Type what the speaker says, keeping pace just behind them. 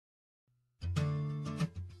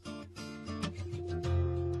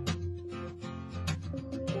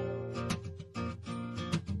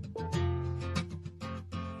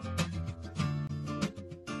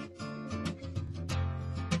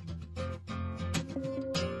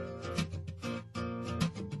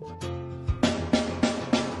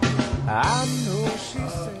I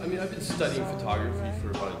mean, I've been studying photography for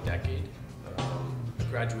about a decade. I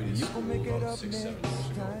graduated school about 6-7 years ago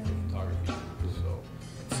for photography. So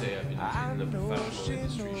I'd say I've been in the professional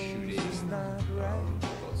industry shooting for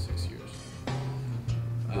about 6 years.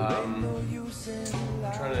 I'm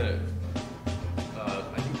trying to,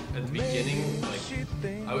 I think at the beginning,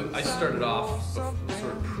 like, I started off sort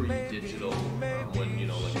of pre-digital when, you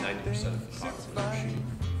know, like 90% of photographers were shooting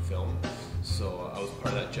film. So I was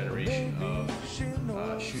part of that generation of shooting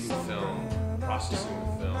film, processing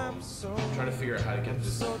the film, trying to figure out how to get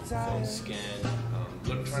this film scanned,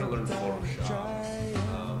 trying to learn Photoshop,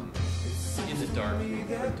 in the dark room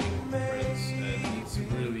printing prints, and it's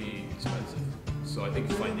really expensive. So I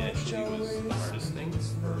think financially was the hardest thing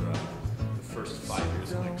for the first 5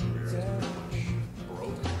 years of my career. I was pretty much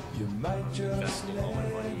broke, investing all my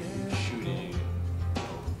money in shooting, you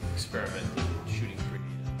know, experimenting, shooting creative.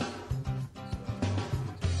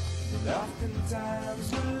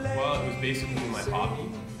 Well, it was basically my hobby,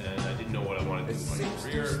 and I didn't know what I wanted to do with my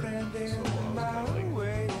career, so I was kind of like,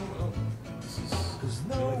 well, this is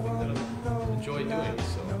the only thing that I enjoy doing,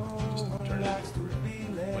 so just turned it into a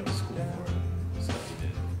career. Went to school for it, studied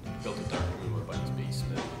it, built a dark room in my buddy's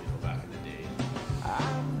basement, you know, back in the day, and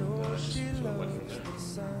so I went from there.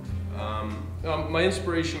 My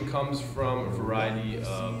inspiration comes from a variety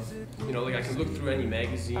of, you know, like I can look through any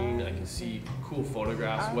magazine, I can see cool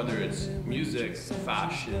photographs, whether it's music,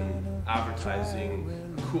 fashion, advertising,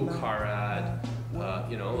 cool car ad,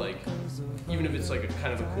 you know, like even if it's like a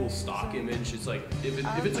kind of a cool stock image, it's like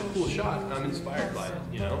if it's a cool shot, I'm inspired by it,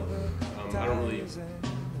 you know. I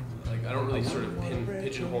don't really sort of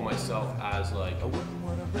pigeonhole myself as like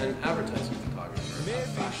an advertising photographer, a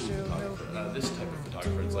fashion photographer, this type of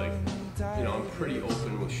photographer. It's like, you know, I'm pretty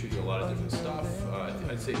open with shooting a lot of different stuff.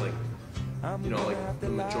 I'd say like, you know, like the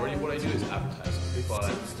majority of what I do is advertising,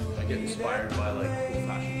 but I get inspired by like cool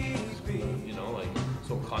fashion shoots, you know, like,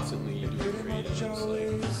 so I'm constantly doing creatives,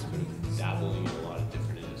 like dabbling in a lot of different